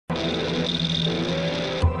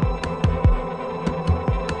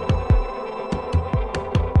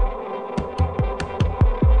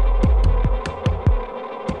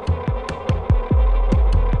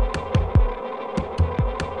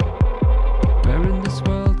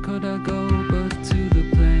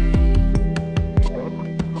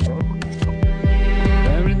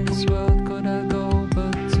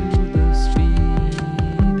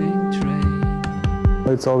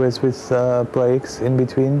it's always with breaks in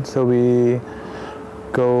between. So we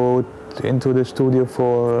go into the studio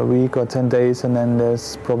for a week or 10 days, and then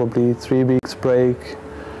there's probably 3 weeks break.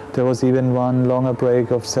 There was even one longer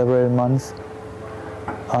break of several months.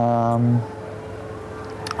 And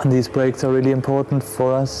these breaks are really important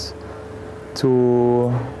for us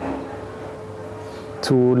to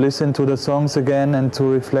listen to the songs again and to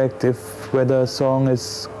reflect if whether a song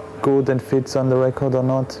is good and fits on the record or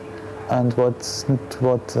not, and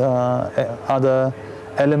what other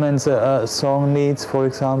elements a song needs, for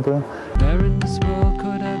example. Where in this world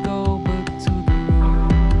could I go but to the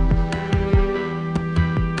road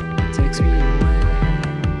that takes me away?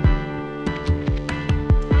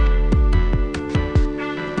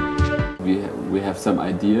 We have some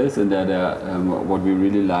ideas, and that what we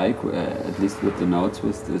really like, at least with the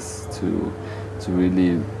Notwist, is to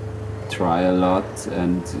really try a lot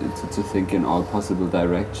and to think in all possible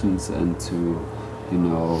directions and to, you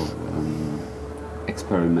know,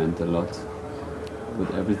 experiment a lot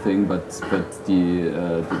with everything. But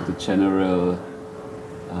the general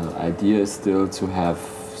idea is still to have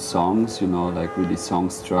songs, you know, like really song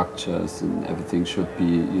structures, and everything should be,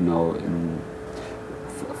 you know,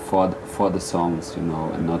 for the songs, you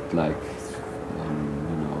know, and not like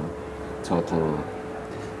you know, total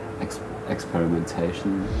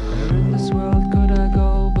experimentation. Where in this world could I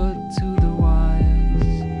go but to the wires?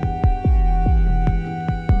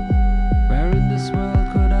 Where in this world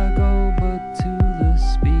could I go but to the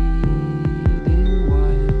speeding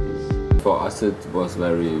wires? For us it was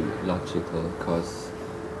very logical, because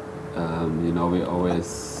you know, we always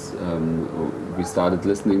we started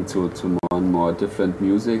listening to more and more different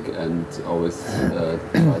music, and always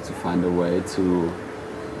try to find a way to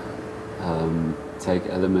take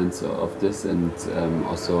elements of this and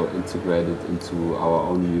also integrate it into our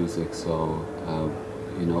own music. So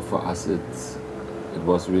you know, for us it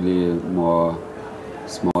was really more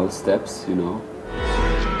small steps, you know.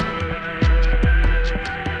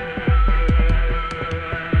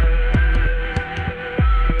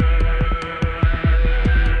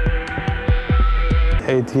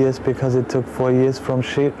 Eight years, because it took 4 years from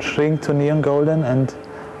Shrink to Neon Golden, and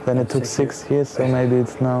then it took 6 years, so maybe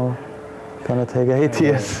it's now gonna take 8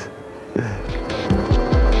 years.